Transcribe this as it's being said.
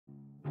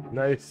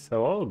Nice.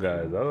 Hello,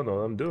 guys. I don't know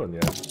what I'm doing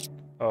yet.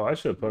 Oh, I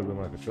should have plugged in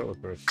my controller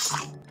first.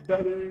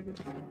 Setting.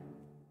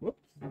 Whoops.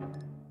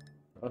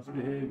 Mouse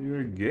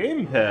behavior.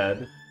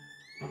 Gamepad.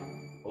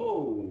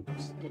 Oh,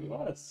 still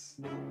less.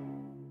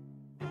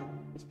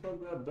 Let's plug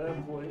that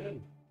bad boy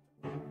in.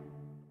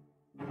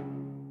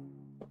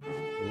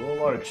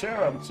 Roll our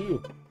chair up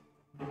too.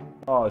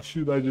 Oh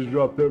shoot! I just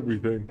dropped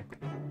everything.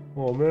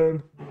 Oh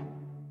man.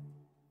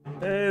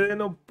 Hey, ain't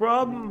no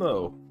problem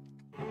though.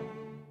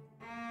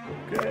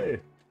 Okay.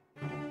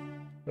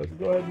 Let's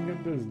go ahead and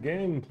get this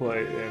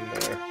gameplay in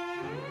there.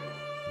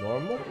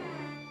 Normal?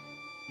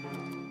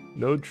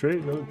 No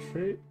trait, no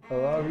trait.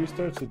 Allow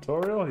restart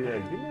tutorial? Yeah,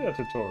 give me that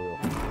tutorial.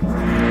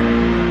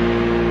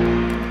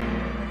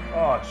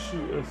 Oh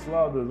shoot, it's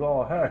loud as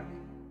all heck.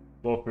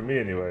 Well, for me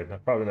anyway.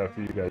 Probably not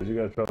for you guys. You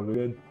guys probably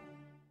good.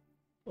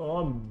 Oh,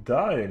 I'm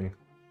dying.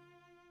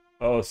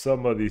 Oh,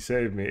 somebody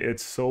save me.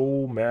 It's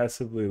so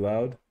massively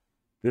loud.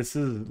 This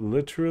is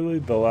literally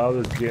the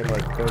loudest game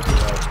I've played in the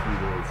last few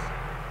days.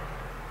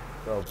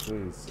 Oh,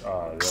 please.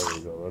 Ah, there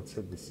we go. Let's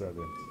hit the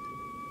settings.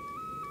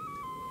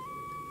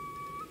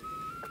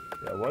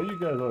 Yeah, why do you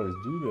guys always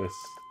do this?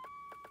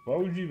 Why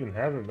would you even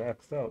have it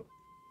maxed out?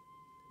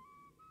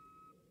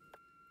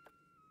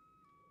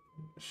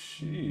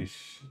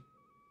 Sheesh.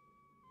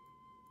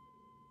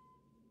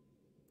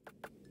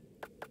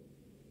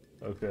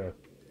 Okay.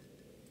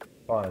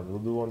 Fine, we'll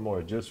do one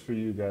more just for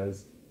you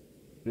guys.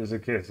 Just in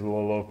case it's a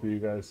little low for you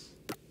guys.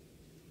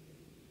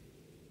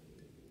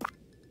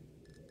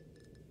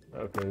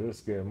 Okay, this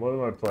game. What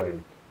am I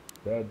playing?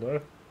 Bad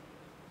left?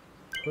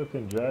 Click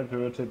and drag to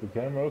rotate the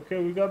camera.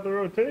 Okay, we got the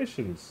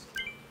rotations.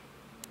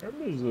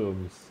 Camera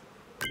zooms.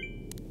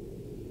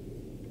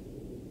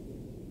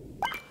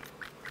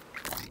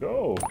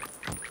 Go.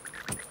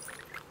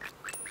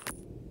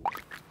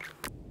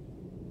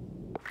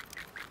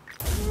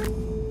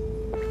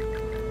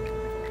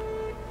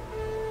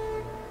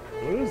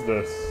 What is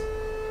this?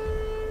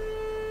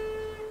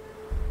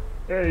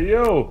 Hey,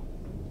 yo!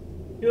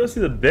 You don't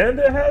see the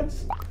bandit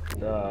heads?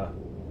 Nah.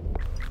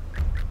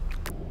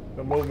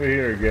 Come over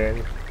here,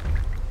 gang.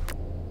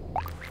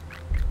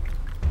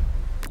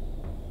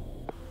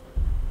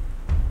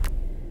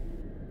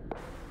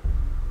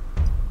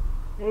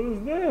 What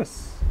is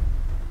this?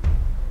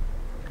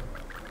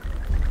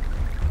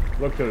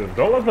 Look at them.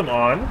 Don't let them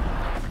on.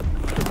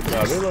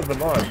 Nah, they let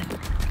them on.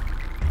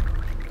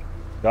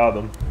 Got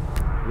them.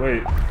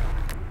 Wait.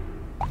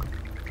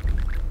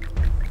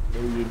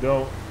 No, you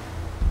don't.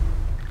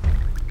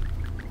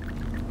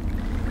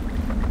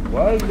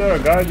 Why is there a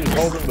guy just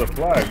holding the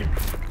flag?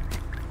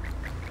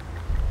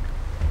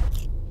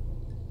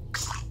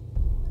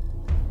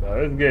 Nah,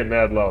 this is getting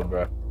mad loud,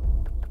 bro.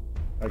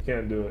 I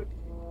can't do it.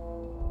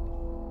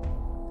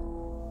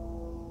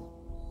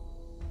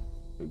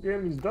 The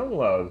game is done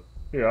loud.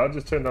 Here, I'll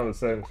just turn down the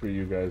settings for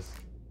you guys.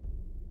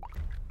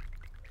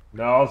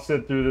 Now I'll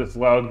sit through this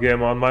loud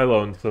game on my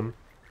lonesome.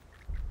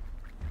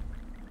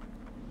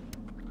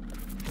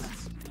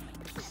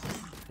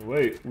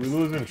 Wait, we're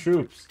losing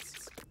troops.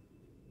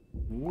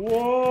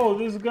 Whoa,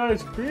 this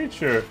guy's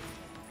creature.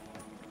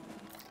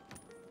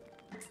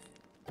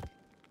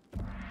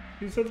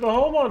 He set the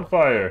home on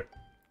fire.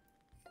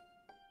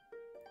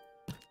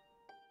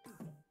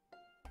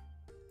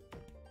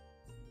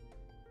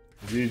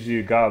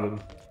 GG, got him.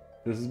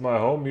 This is my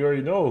home, you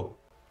already know.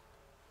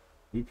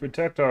 We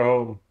protect our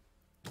home.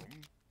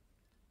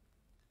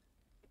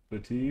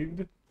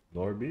 Fatigued,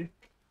 Norby.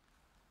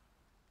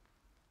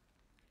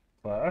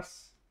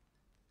 Class.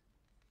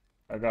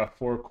 I got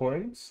 4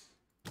 coins.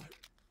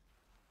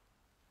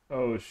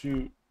 Oh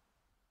shoot.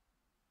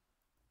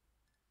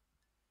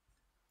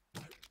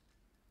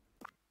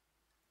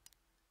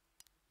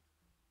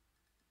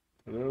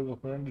 Available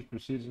commanders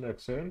proceeds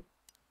next turn.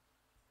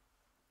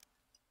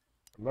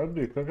 I might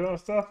be clicking on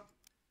stuff.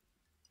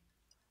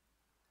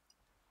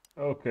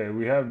 Okay,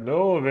 we have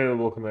no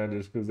available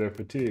commanders because they're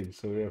fatigued,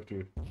 so we have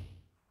to...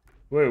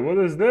 Wait, what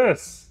is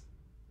this?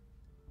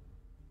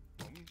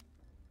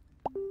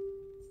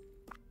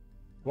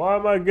 Why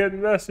am I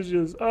getting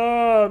messages?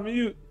 Ah,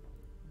 mute.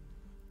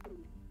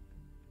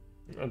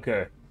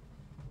 Okay.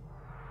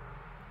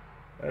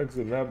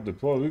 Exit map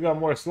deployed. We got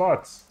more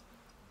slots.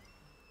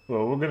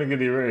 Well, we're gonna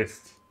get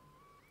erased.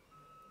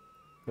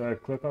 Can I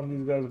click on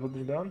these guys and put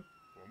them down?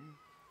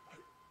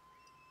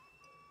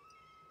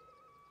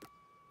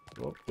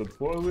 Well,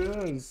 deploy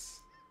it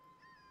is.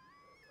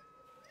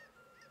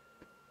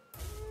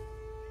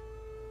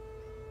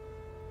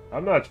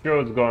 I'm not sure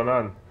what's going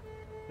on.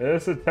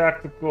 Is this a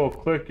tactical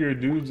click your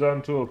dudes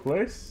onto a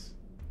place?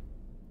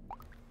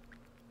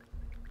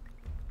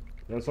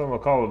 That's what I'm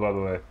gonna call it, by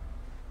the way.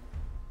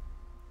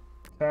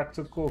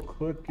 Tactical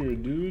click your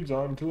dudes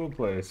onto a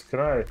place. Can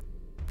I?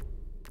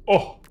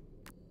 Oh!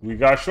 We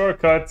got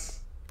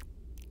shortcuts!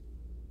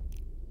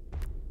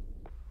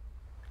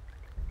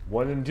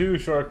 1 and 2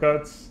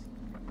 shortcuts.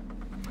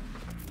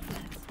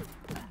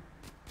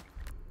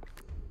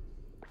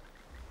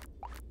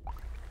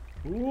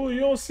 Ooh,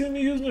 you don't see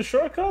me using the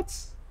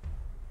shortcuts?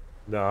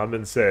 No, I'm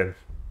insane.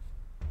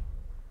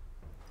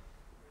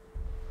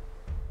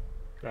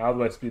 How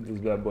do I speed this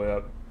bad boy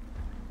up?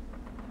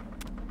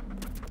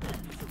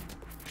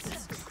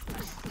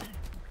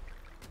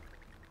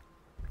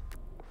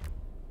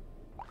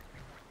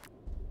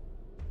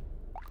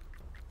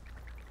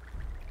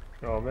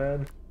 Oh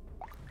man.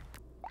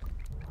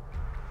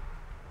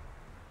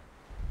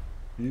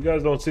 You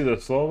guys don't see the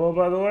slow-mo,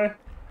 by the way?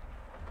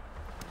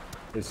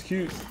 It's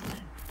cute.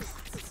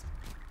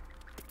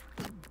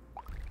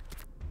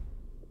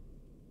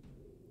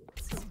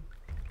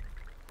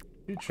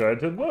 He tried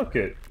to book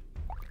it.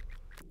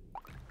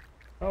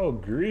 Oh,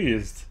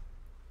 greased.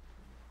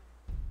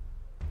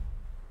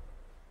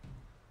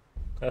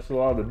 That's a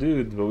lot of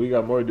dudes, but we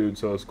got more dudes,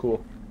 so it's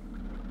cool.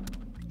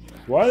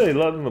 Why are they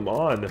letting them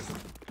on?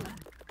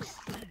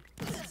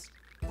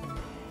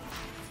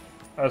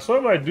 I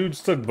swear my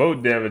dudes took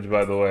boat damage,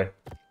 by the way.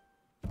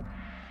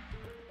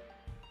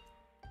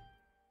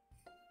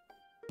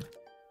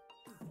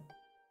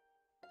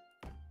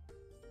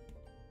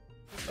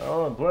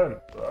 Oh, I'm playing.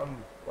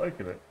 I'm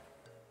liking it.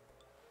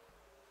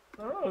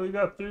 Oh, we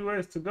got 3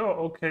 ways to go.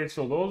 Okay,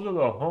 so those are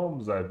the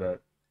homes, I bet.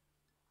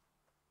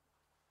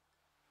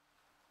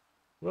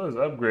 What does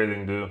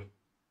upgrading do?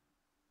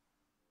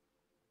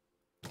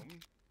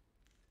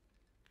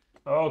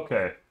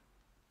 Okay.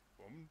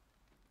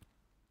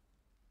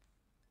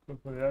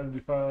 How did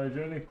you finally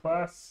journey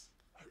class?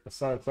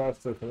 Assign class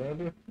to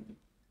commander?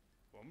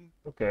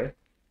 Okay.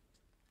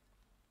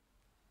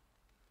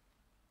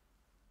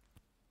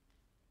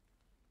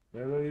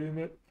 Melee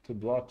unit to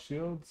block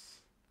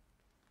shields.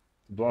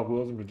 To block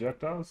wheels and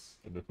projectiles.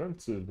 A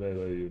defensive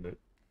melee unit.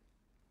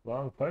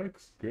 Long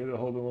pikes. Great at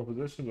holding one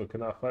position but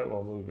cannot fight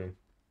while moving.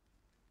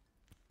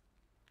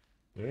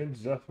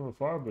 Range death from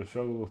afar but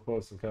struggle with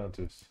close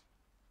encounters.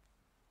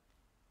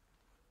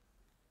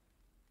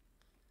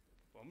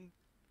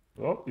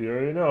 Well, you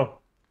already know.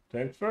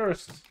 Tank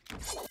first.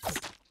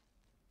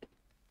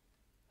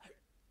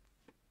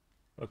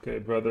 Okay,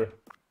 brother.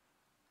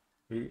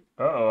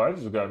 Uh-oh, I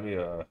just got me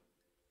a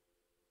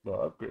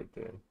little upgrade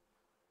thing.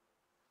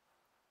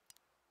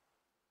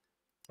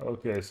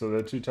 Okay, so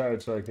they're too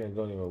tired so I can't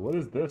go anywhere. What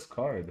is this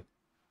card?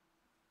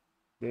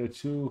 There are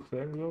 2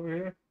 things over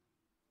here?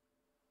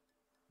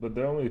 But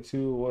they're only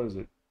 2, what is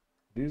it?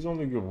 These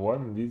only give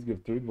 1 and these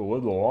give 3, but what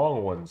do the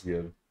long ones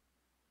give?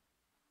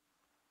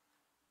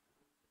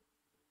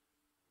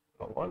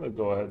 I want to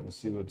go ahead and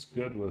see what's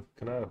good with,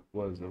 can I,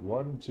 what is it,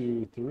 1,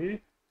 2,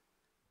 3?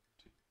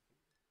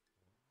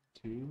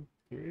 2,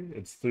 3?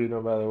 It's 3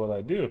 no matter what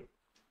I do.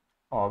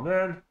 Oh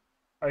man,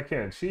 I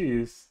can't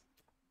cheese.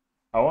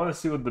 I want to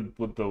see what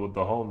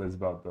the home is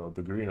about though,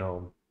 the green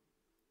home.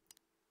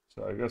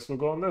 So I guess we're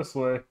going this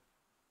way.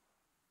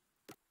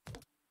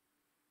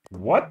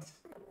 What?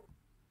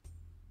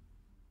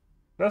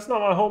 That's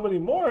not my home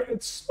anymore.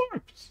 It's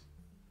Slurped.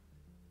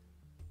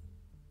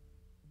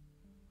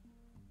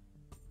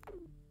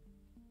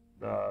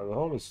 Nah, the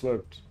home is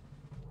Slurped.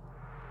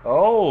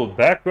 Oh,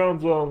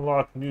 backgrounds will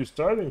unlock new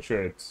starting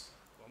traits.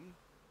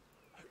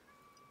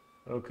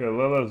 Okay,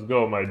 let us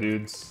go, my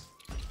dudes.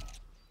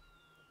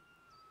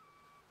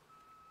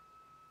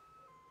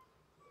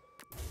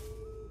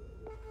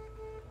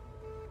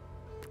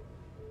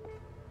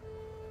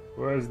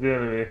 Where's the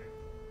enemy?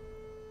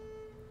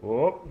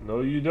 Oh,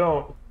 no you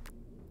don't.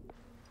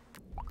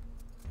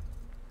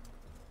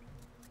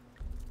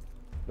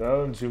 That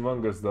one's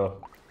humongous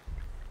though.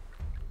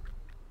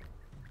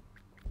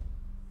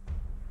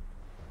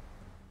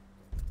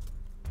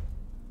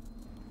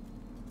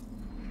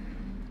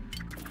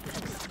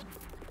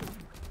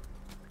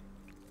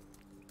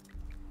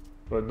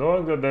 But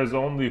knowing that there's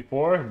only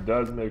 4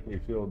 does make me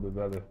feel a bit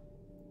better.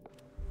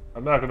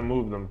 I'm not gonna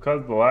move them,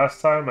 because the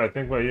last time I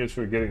think my units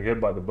were getting hit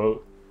by the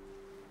boat.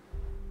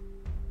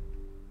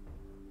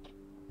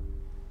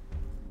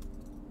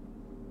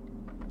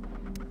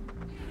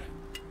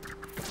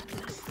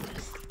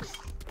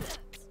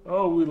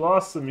 Oh, we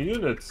lost some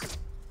units.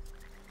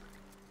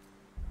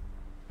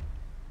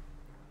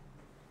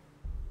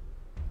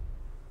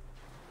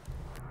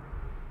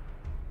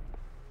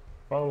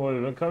 Final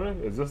wave incoming?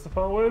 Is this the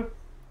final wave?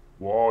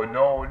 Whoa,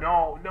 no,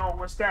 no, no,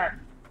 what's that?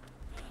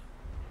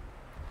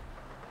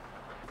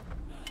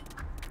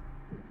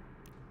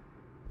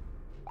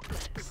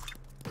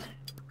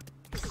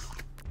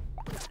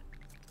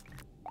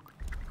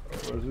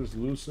 Let's just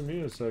lose some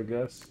units, I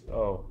guess.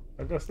 Oh,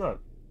 I guess not.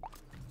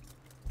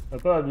 I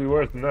thought it'd be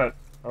worse than that.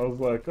 I was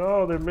like,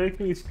 oh, they're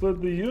making me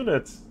split the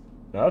units.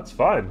 That's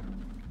fine.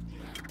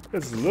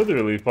 It's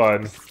literally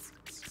fine.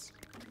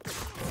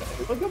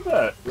 Look at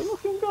that. We're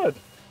looking good.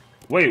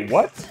 Wait,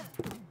 what?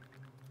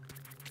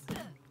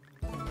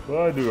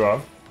 What did I do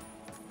wrong?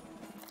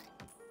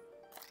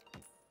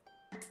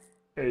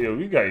 Hey, yo,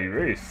 we got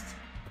erased.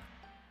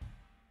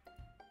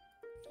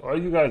 Why are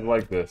you guys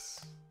like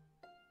this?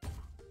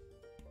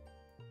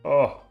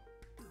 Oh.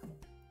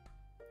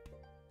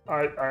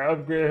 I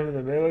upgraded him in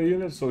the melee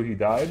unit, so he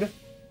died?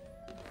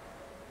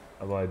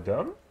 Am I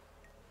dumb?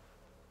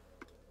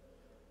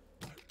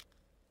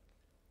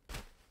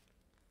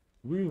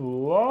 We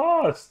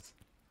lost!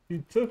 He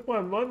took my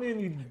money and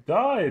he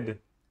died!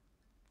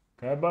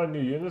 Can I buy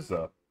new units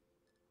though?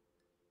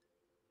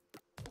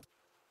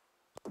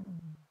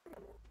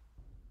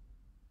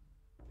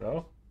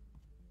 No?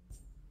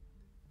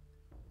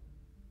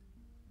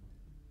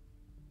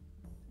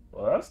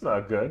 Well, that's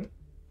not good.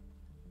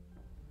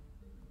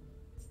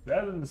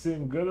 That didn't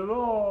seem good at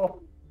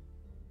all.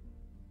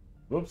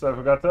 Whoops, I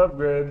forgot to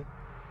upgrade.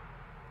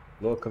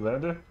 Little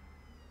commander?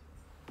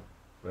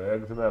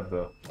 Wait, the map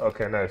though.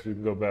 Okay, nice, we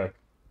can go back.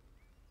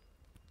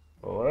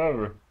 Well,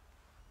 whatever.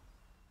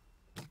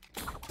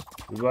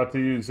 We're about to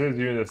use his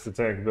units to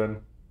tank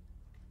then.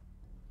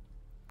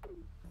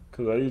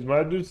 Cause I used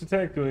my dudes to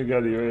tank and we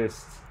got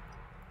erased.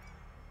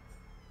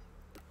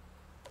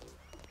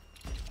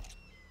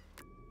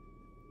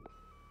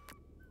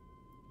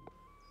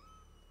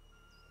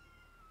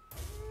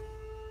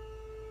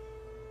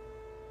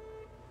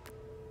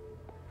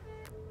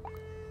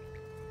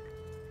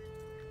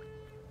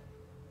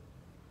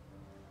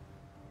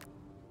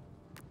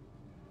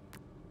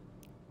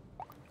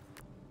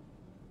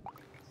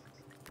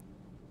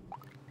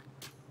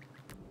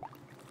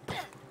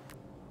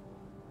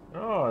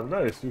 Oh,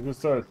 nice. We can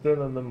start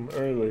thinning them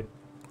early.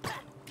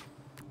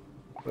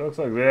 It looks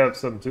like they have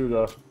some too,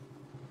 though.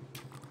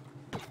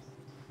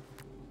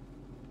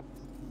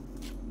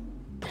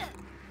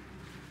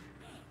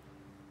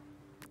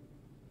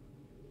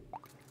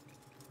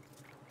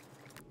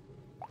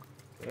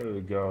 There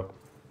we go.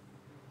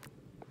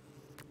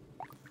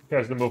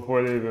 Catch them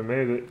before they even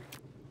made it.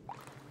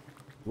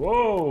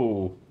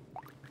 Whoa!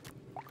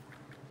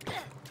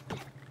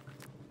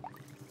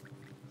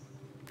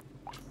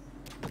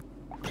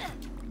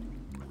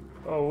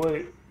 Oh,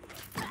 wait.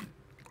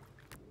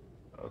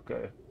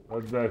 Okay,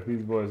 let's back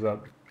these boys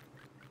up.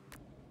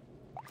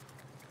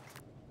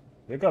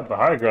 They got the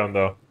high ground,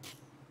 though.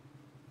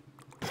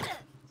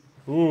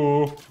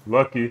 Ooh,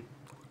 lucky.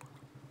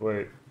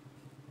 Wait.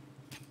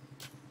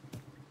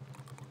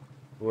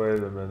 Wait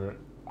a minute.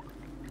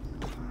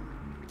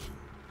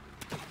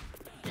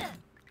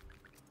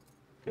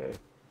 Okay.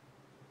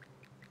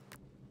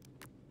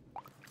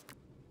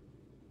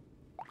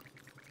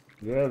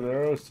 They have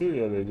arrows too?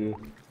 Yeah, they do.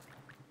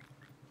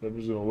 So I'm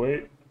just gonna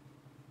wait.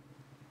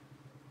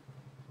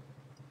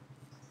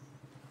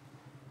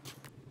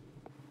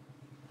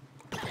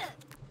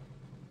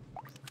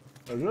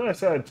 Didn't I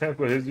say I'd tank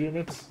with his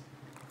units?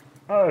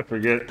 Oh, I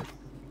forget.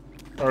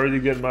 Already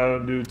getting my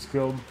own dudes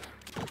killed.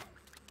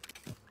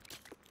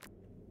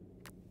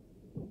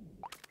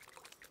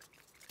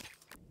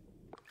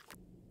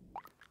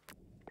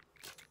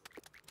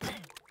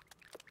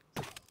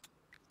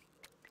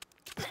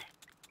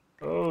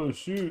 Oh,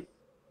 shoot.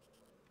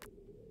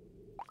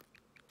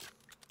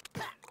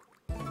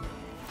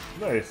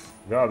 Nice.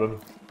 Got him.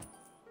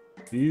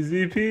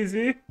 Easy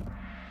peasy.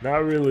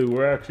 Not really.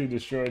 We're actually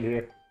destroyed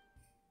here.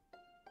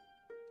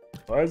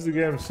 Why is the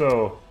game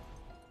so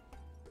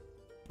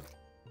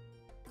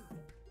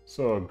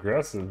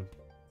aggressive?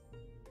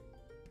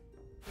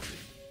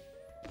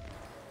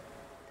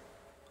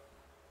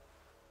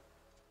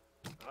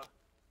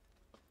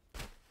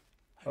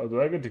 Oh,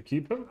 do I get to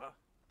keep him?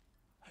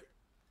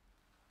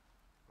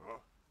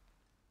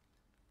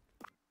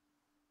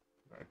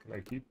 Can I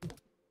keep him?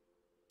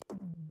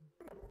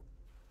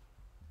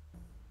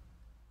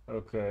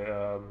 Okay,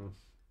 yeah,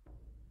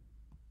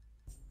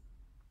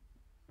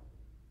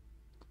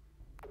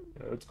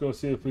 let's go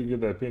see if we can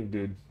get that pink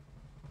dude.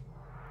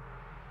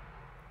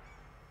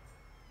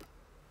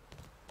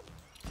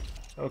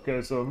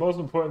 Okay, so the most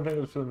important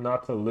thing is for them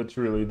not to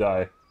literally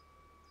die.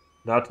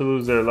 Not to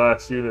lose their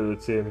last unit,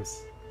 it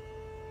seems.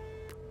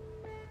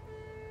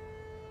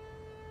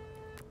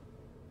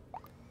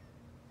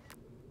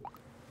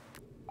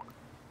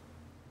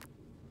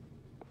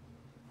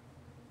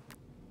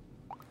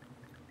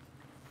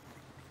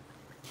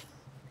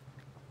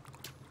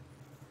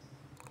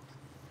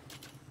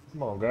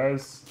 Come on,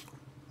 guys.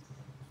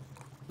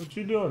 What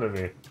you doing to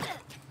me?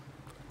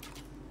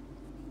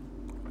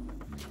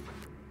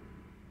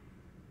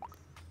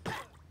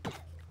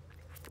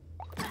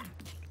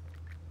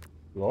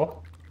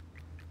 Hello?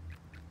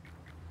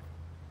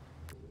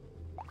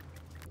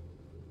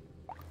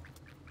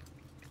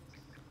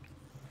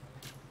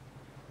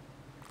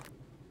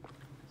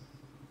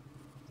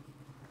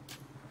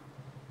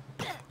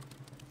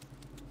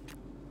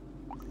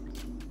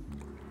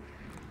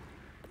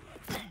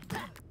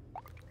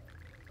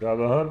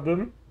 Gotta hunt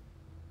them.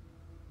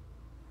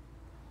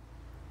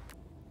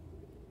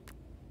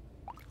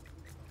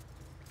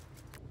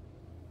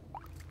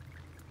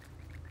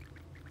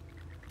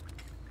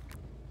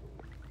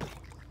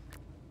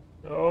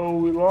 Oh,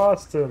 we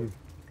lost him.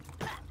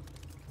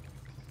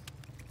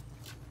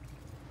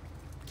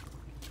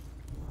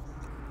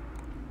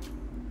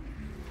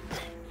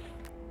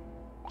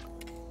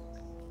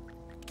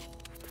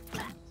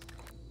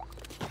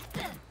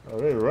 Oh,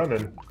 they're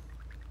running.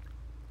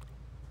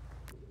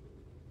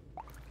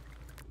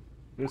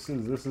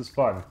 This is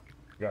fun,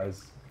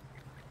 guys.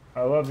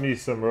 I love me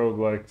some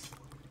roguelikes.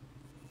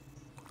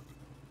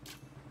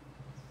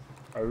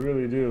 I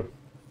really do.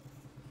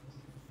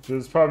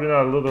 This is probably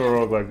not a little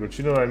roguelike, but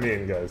you know what I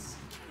mean, guys.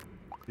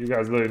 You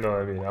guys really know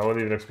what I mean. I won't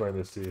even explain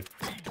this to you.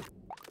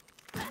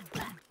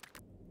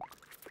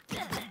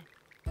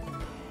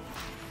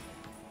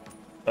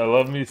 I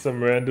love me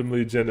some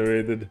randomly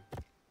generated.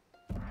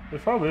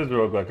 It probably is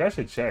roguelike. I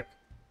should check.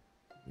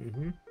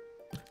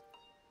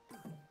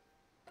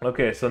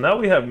 Okay, so now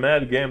we have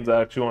mad games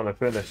I actually want to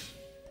finish.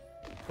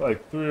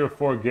 Like 3 or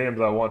 4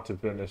 games I want to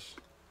finish.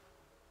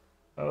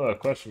 I don't know what a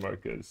question mark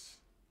is.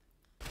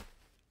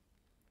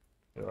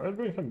 Yeah, I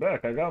bring him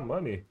back. I got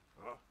money.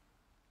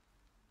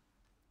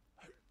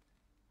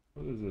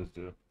 What does this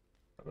do?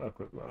 I'm not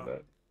clicking on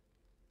that.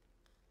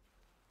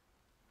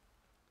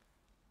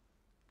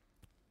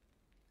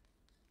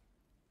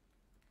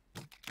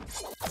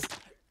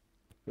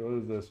 What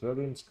is this?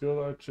 Veteran skill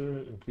archer,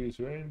 increase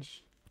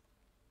range.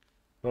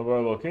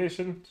 Mobile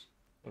location,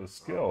 a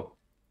skill.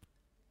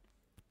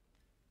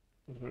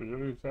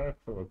 Every attack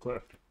from a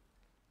cliff.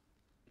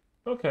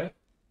 Okay.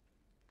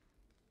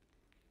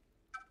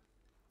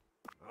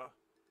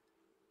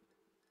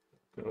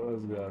 Okay, what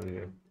is got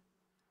here?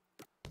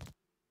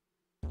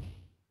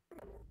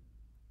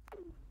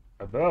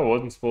 I bet I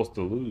wasn't supposed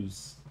to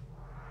lose.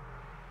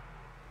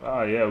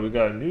 Ah, yeah, we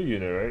got a new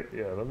unit, right?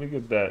 Yeah, let me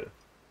get that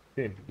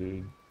pink,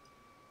 dude.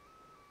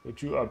 What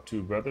you up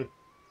to, brother?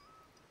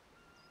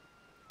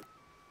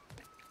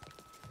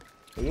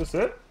 Is this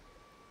it?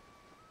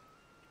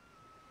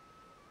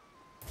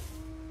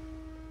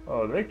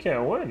 Oh, they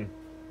can't win.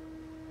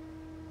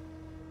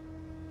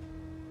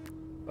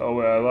 Oh,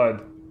 wait, I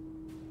lied.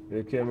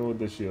 They came in with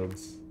the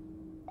shields.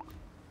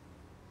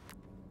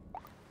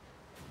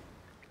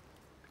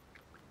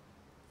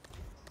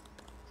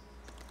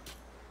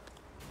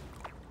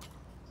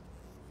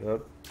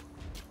 Yep.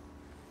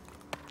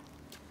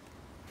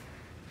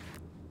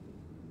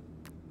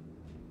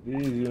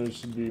 These units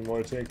should be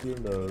more tanky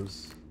than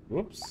those.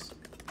 Whoops.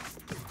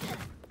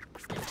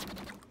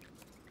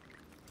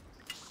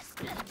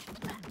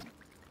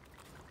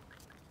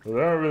 Well,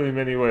 there aren't really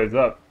many ways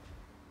up.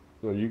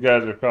 So you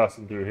guys are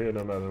crossing through here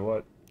no matter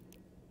what.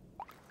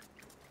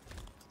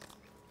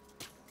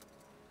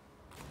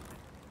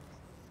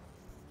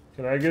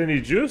 Can I get any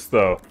juice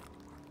though?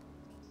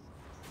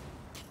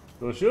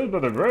 Those shields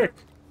better break.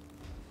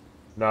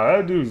 Nah,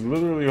 that dude's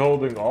literally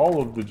holding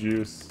all of the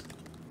juice.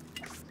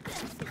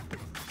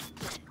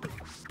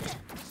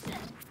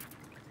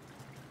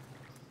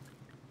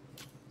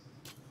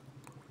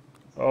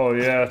 Oh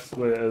yes,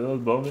 wait, are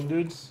those bowman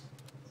dudes?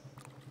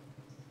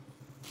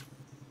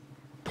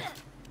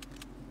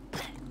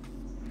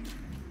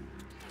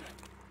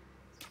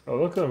 Oh,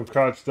 look at him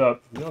crouched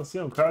up. You don't see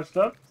him crouched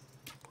up?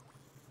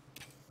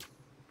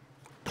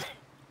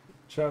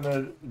 Trying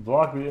to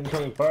block the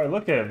incoming fire.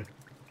 Look at him.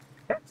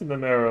 Catching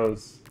them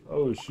arrows.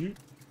 Oh, shoot.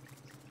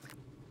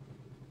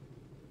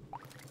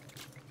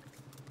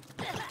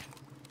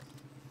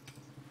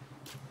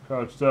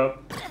 Crouched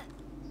up.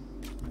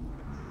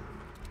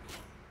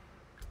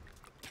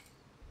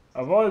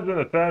 I've always been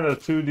a fan of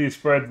 2D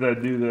spreads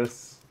that do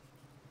this.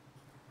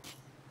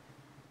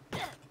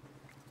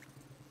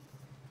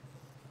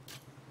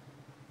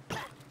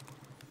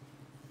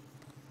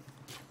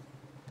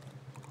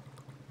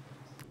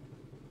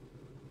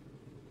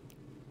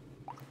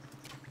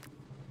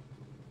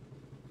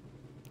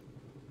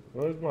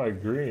 Where's my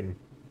green?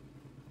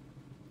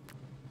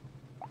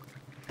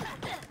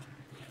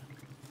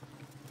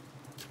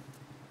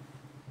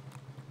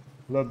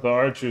 Let the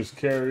archers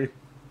carry.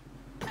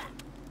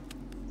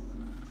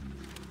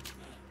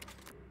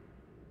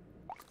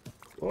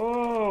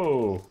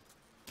 Whoa!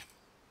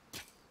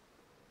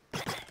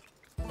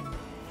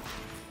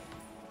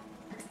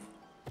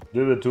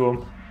 Did it to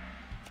him.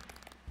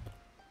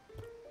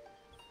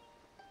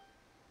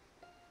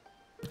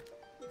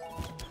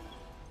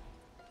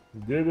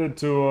 Did it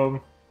to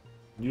him.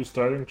 New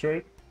starting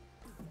trait?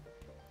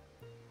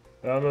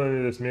 I don't know what any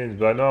of this means,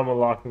 but I know I'm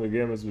unlocking the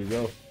game as we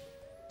go.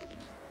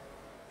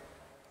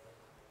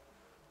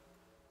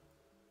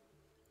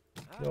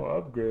 No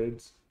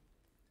upgrades.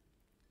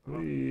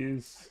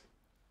 Please.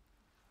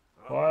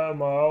 Why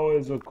am I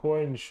always a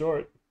coin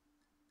short?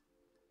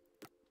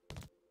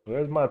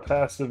 Where's my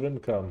passive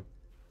income?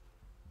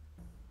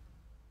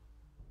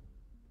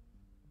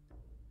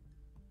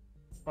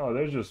 Oh,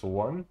 there's just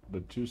one,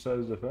 but 2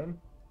 sides defend?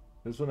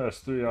 This one has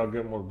 3, I'll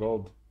get more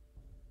gold.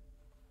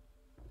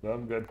 No,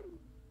 I'm good.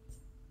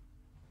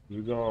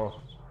 You're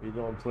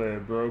gonna play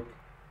it broke.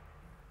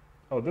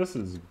 Oh, this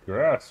is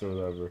grass or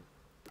whatever.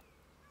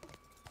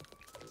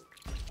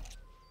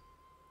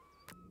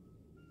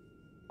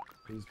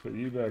 Just put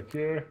you back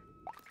here.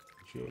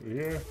 Put you over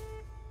here.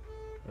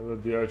 And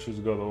let the archers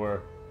go to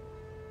work.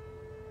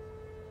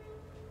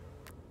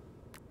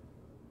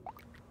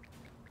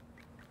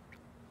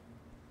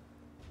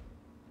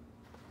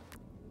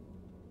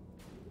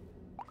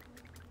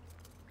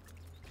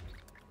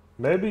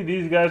 Maybe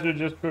these guys are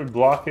just for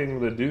blocking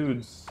the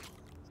dudes.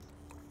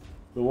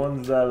 The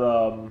ones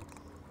that,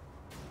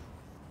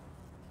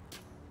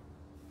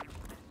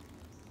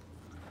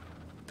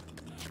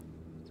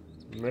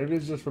 maybe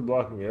it's just for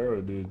blocking arrow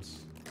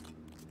dudes.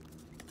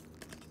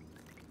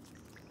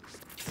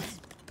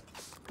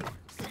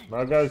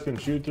 My guys can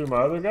shoot through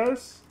my other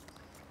guys?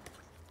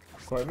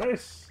 Quite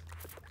nice.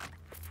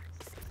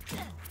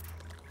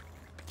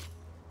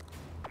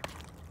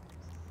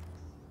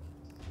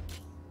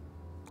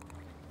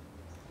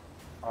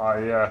 Ah,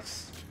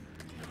 yes.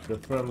 The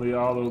friendly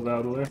auto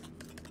battler.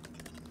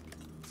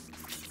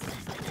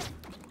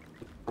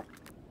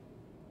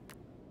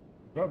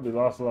 Probably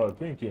lost a lot of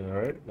pinking,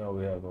 right? No,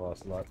 we haven't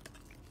lost a lot.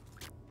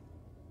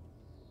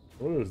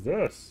 What is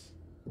this?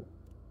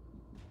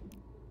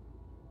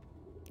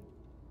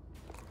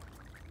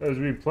 Has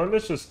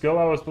replenished the skill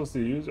I was supposed to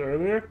use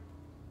earlier?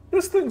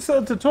 This thing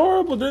said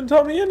tutorial but didn't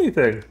tell me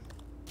anything.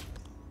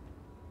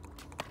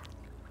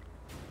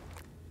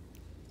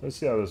 Let's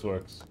see how this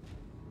works.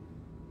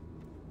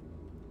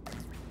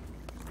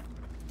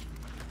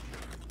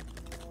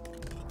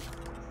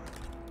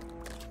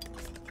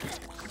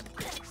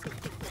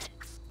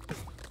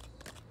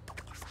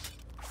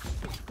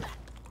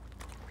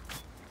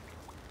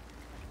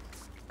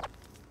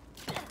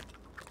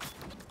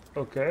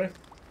 Okay.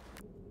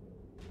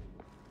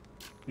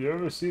 You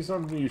ever see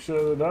something you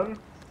should have done?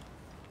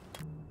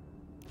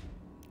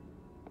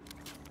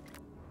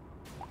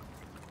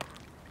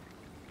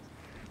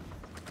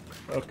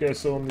 Okay,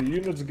 so when the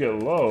units get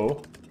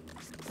low,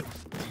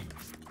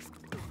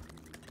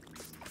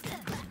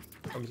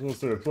 I'm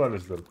supposed to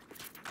replenish them.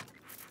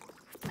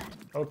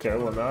 Okay,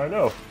 well now I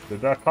know.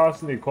 Did that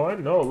cost any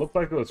coin? No, it looked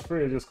like it was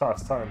free, it just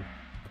cost time.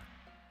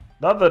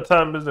 Not that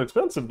time isn't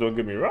expensive, don't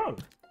get me wrong.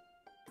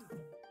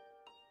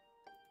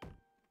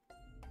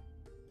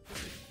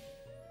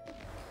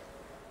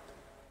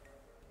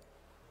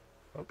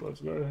 Oh,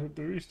 let's go ahead and hit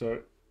the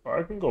restart. Oh,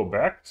 I can go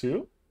back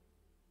too?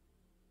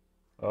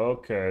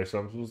 Okay, so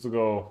I'm supposed to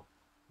go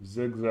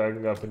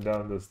zigzagging up and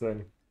down this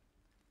thing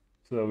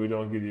so that we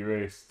don't get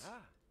erased.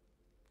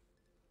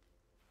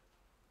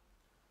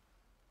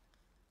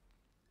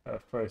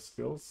 Half price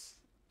skills.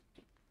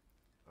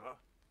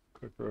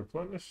 Quick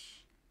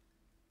replenish.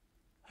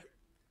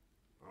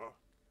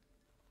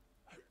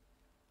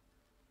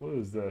 What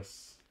is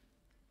this?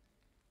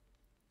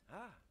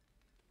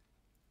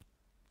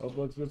 Oh,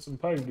 let's get some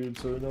pike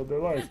dudes so we know what they're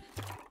like.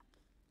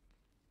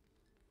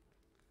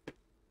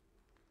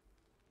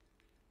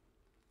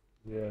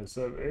 Yeah,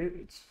 instead of 8,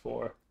 it's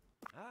 4.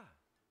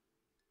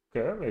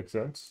 Okay, that makes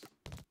sense.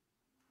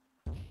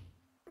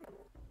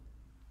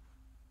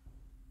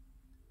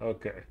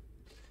 Okay.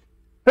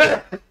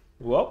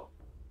 Well,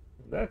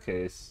 in that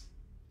case,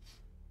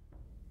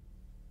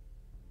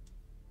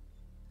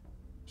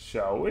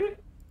 shall we?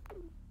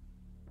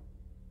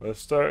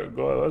 Let's go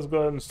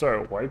ahead and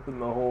start wiping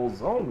the whole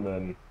zone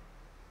then.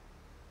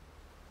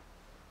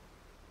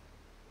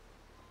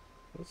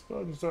 Let's go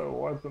ahead and start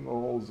wiping the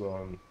whole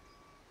zone.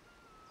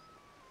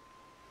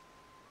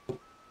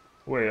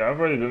 Wait, I've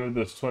already been at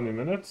this 20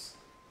 minutes?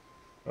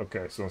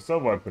 Okay, so instead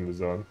of wiping the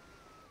zone,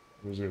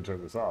 I'm just gonna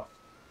turn this off.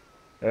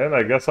 And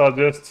I guess I'll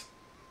just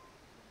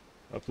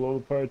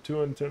upload part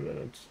 2 in 10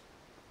 minutes.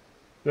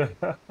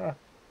 The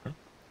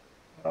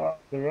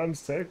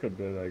runs take a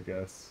bit, I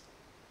guess.